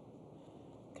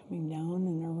 coming down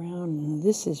and around, and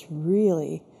this is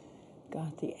really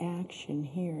got the action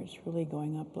here. It's really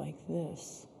going up like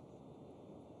this.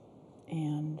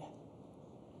 And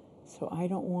so I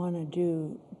don't want to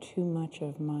do too much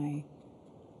of my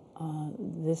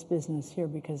this business here,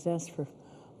 because that's for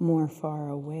more far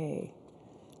away.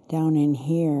 Down in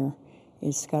here,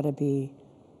 there's got to be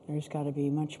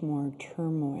much more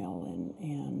turmoil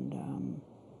and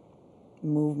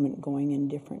movement going in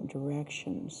different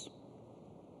directions.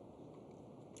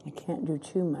 I can't do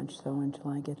too much though until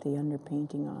I get the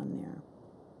underpainting on there.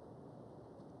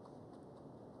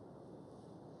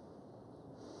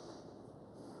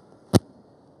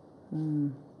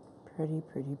 Pretty,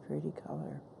 pretty, pretty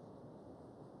color.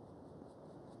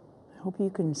 I hope you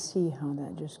can see how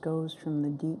that just goes from the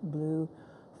deep blue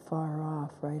far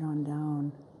off right on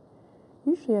down.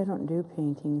 Usually I don't do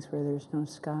paintings where there's no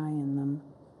sky in them.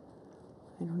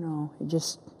 I don't know, it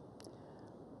just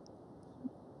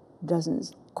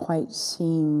doesn't quite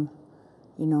seem,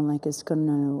 like it's going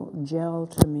to gel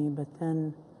to me, but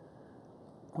then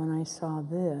when I saw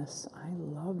this, I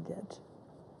loved it.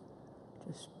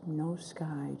 Just no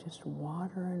sky, just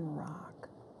water and rock.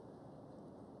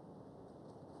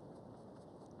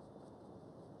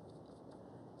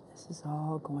 This is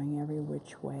all going every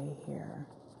which way here.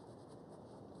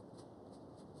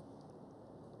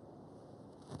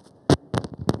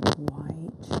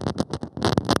 White,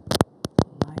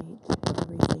 light,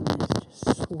 everything is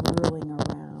just swirling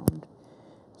around.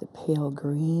 The pale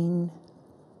green.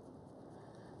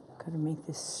 I've got to make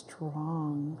this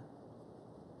strong.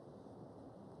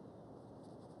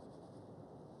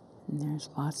 And there's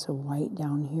lots of white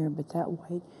down here, but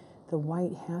the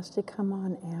white has to come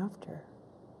on after.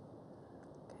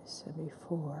 Like I said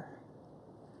before.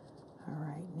 All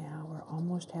right, now we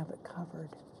almost have it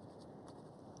covered.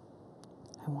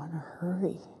 I want to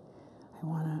hurry. I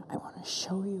want to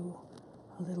show you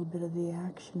a little bit of the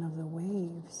action of the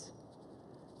waves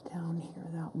down here,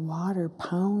 that water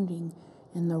pounding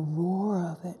and the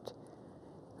roar of it.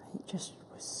 It just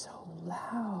was so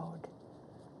loud.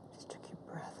 Just took your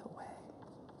breath away.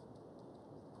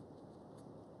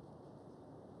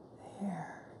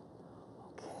 There.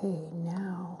 Okay,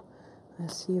 now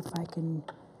let's see if I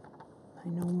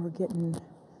know we're getting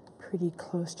pretty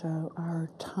close to our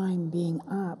time being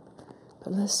up,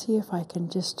 but let's see if I can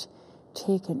just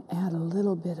take and add a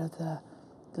little bit of the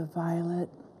violet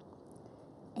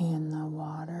and the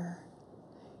water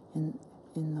in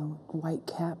the white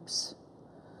caps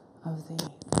of the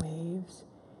waves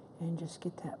and just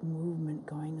get that movement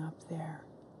going up there.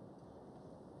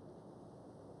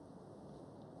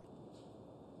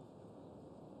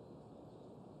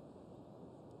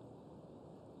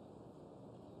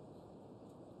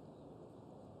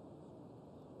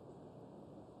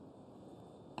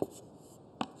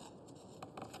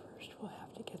 First we'll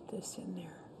have to get this in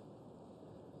there.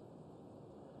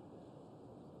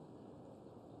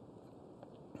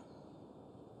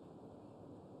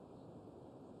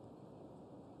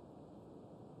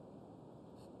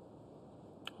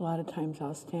 A lot of times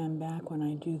I'll stand back when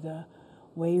I do the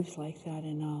waves like that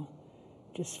and I'll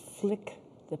just flick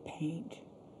the paint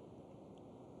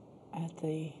at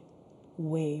the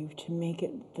wave to make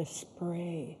it the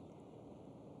spray.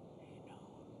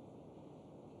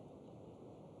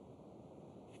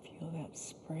 Feel that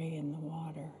spray in the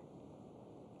water.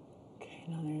 Okay,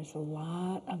 now there's a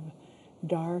lot of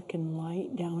dark and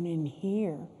light down in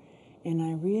here, and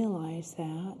I realize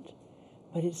that,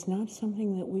 but it's not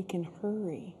something that we can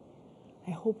hurry.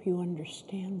 I hope you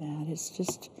understand that. It's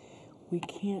just, we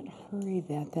can't hurry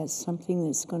that. That's something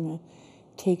that's going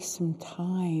to take some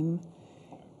time,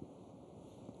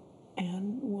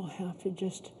 and we'll have to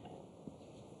just,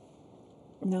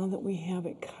 now that we have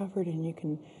it covered and you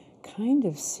can kind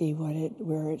of see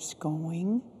where it's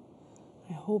going.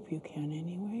 I hope you can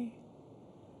anyway.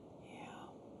 Yeah,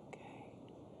 okay.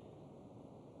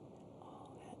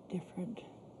 All that different.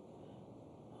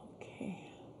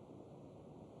 Okay.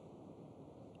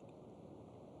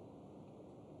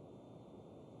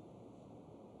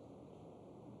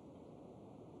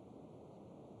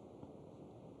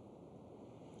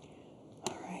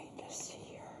 All right, let's see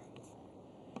here.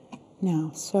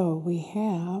 Now, so we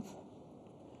have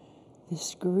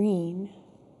this green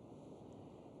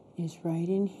is right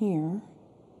in here,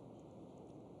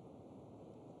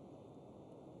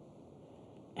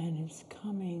 and it's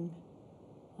coming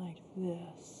like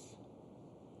this.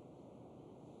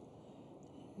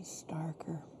 It's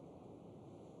darker.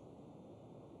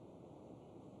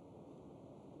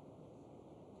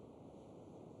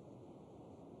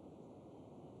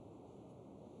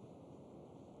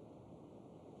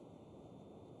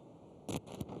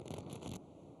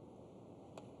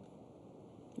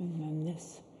 And then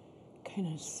this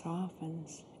kind of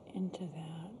softens into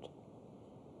that.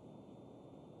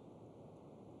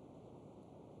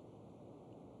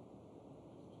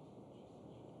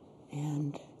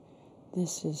 And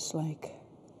This is like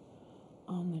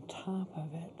on the top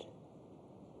of it.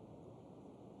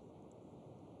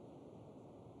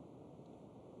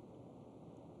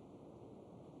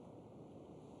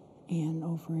 And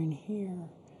over in here,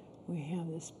 we have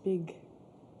this big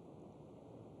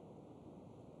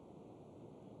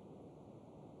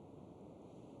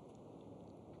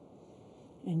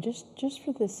and just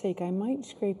for the sake, I might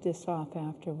scrape this off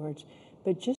afterwards,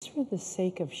 but just for the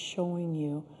sake of showing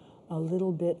you a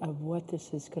little bit of what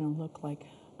this is going to look like,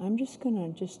 I'm just going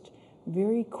to just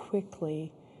very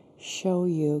quickly show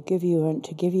you, give you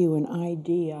an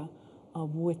idea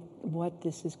of what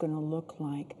this is going to look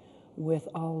like with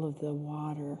all of the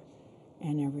water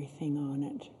and everything on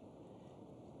it.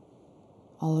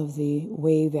 All of the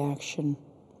wave action.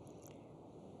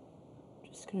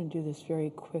 Just going to do this very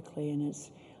quickly, and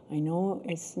I know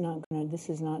it's not going to, this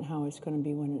is not how it's going to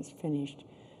be when it's finished,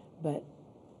 but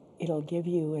it'll give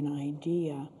you an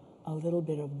idea, a little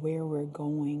bit of where we're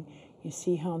going. You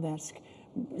see how that's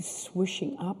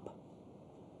swishing up?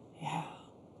 Yeah,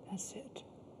 that's it.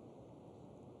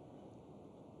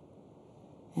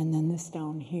 And then this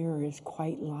down here is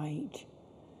quite light.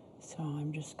 So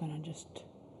I'm just going to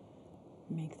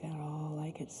make that all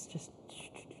like it's just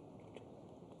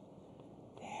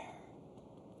there.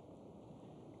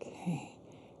 Okay.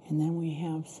 And then we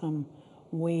have some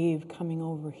wave coming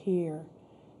over here.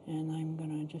 And I'm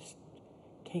going to just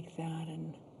take that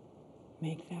and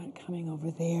make that coming over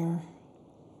there.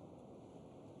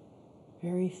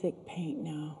 Very thick paint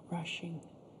now, rushing,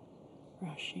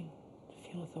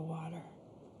 feel the water.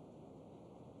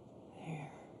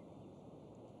 There.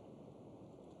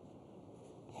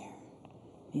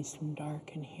 Need some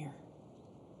dark in here.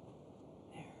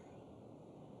 There.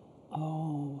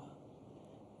 Oh,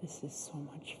 this is so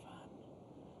much fun.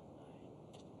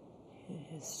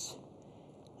 It is,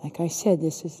 like I said,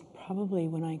 this is probably,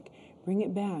 when I bring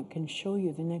it back and show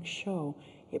you the next show,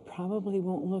 it probably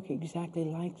won't look exactly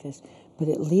like this, but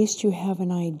at least you have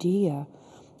an idea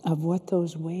of what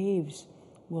those waves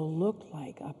will look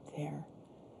like up there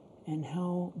and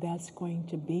how that's going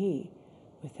to be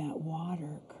with that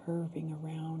water curving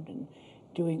around and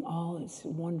doing all its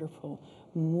wonderful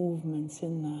movements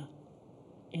and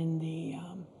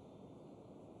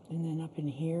then up in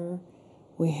here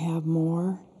we have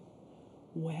more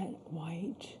wet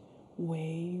white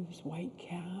waves, white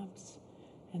caps,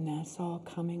 and that's all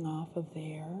coming off of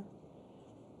there.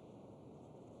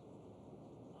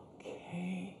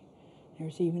 Okay,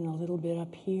 there's even a little bit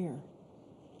up here.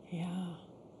 Yeah,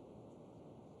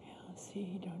 see,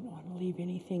 you don't want to leave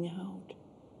anything out.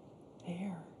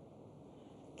 There.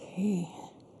 Okay.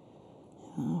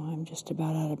 Oh, I'm just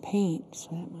about out of paint, so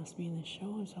that must mean the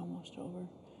show is almost over.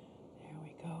 There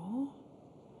we go.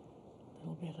 A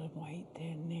little bit of white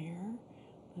in there.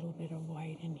 A little bit of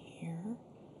white in here.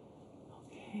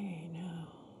 Okay, now.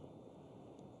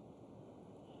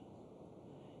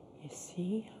 You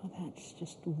see how that's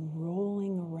just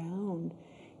rolling around?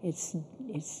 It's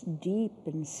deep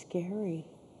and scary.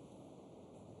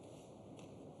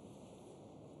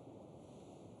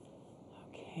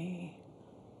 Okay,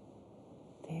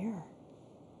 there.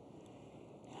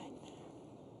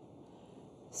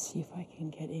 See if I can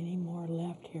get any more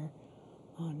left here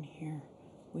on here.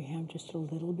 We have just a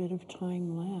little bit of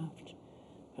time left.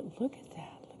 But look at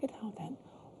that. Look at how that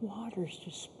water's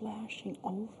just splashing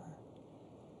over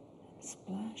and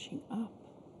splashing up.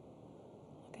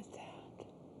 Look at that.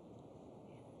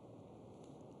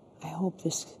 I hope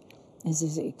this is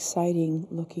as exciting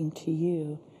looking to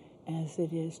you as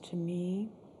it is to me.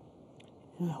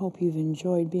 And I hope you've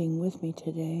enjoyed being with me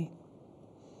today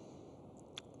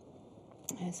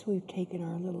as we've taken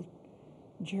our little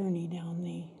journey down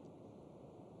the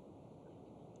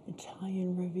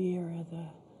Italian Riviera, the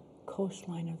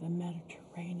coastline of the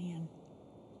Mediterranean.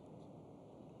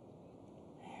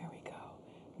 There we go.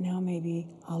 Now maybe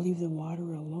I'll leave the water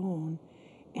alone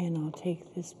and I'll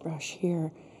take this brush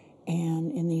here,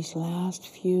 and in these last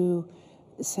few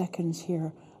seconds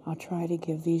here I'll try to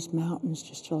give these mountains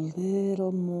just a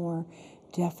little more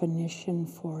definition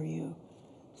for you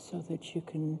so that you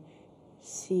can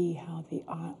see how the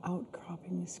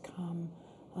outcroppings come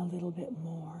a little bit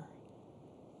more.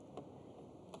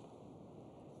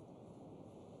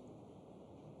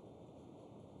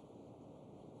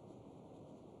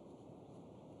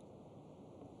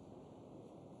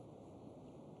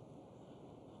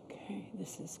 Okay,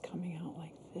 this is coming out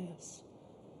like this.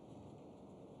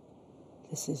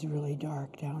 This is really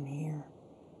dark down here.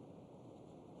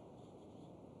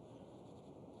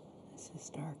 This is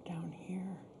dark down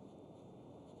here.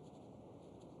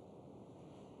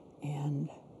 And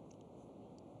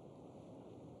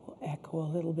we'll echo echo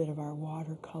a little bit of our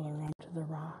watercolor onto the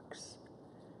rocks,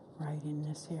 right in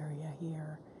this area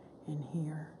here and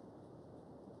here.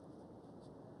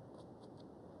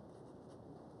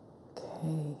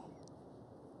 Okay.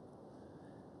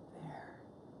 There.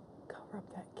 Cover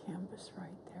up that canvas right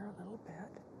there a little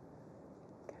bit.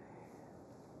 Okay.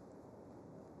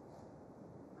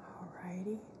 All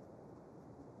righty.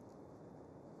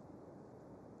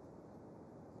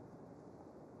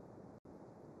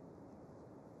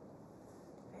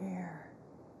 There.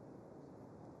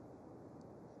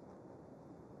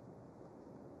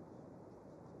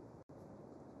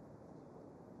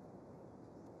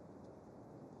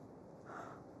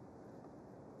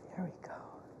 There we go.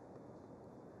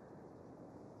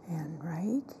 And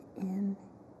right in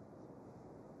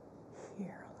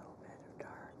here, a little bit of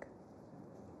dark.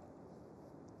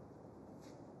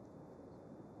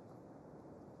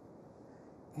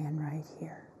 And right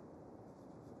here.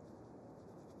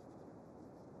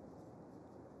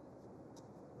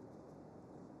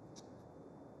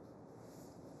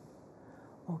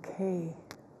 Okay,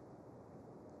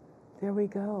 there we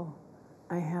go.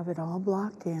 I have it all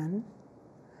blocked in,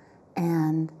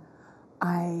 and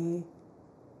I'm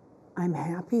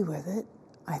happy with it.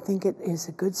 I think it is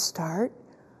a good start.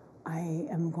 I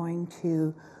am going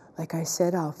to, like I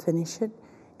said, I'll finish it.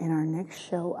 In our next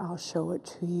show, I'll show it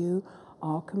to you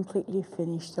all completely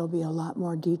finished. There'll be a lot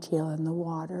more detail in the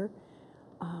water.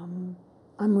 I'm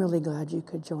really glad you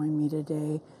could join me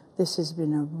today. This has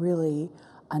been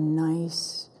a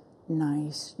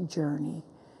nice journey,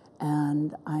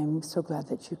 and I'm so glad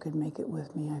that you could make it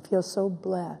with me. I feel so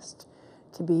blessed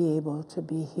to be able to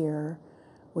be here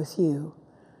with you,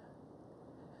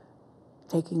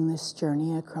 taking this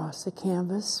journey across the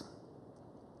canvas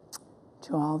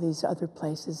to all these other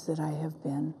places that I have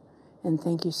been. And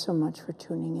thank you so much for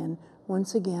tuning in.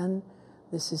 Once again,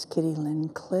 this is Kitty Lynn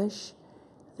Klisch.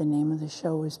 The name of the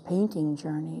show is Painting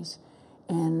Journeys.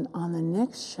 And on the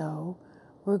next show,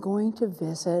 we're going to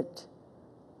visit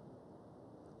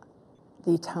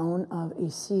the town of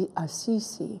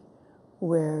Assisi,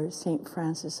 where St.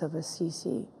 Francis of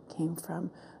Assisi came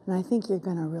from. And I think you're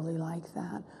going to really like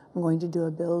that. I'm going to do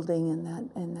a building in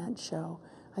that show.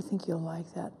 I think you'll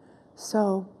like that.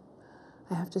 So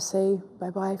I have to say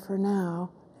bye-bye for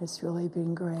now. It's really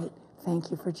been great.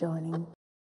 Thank you for joining.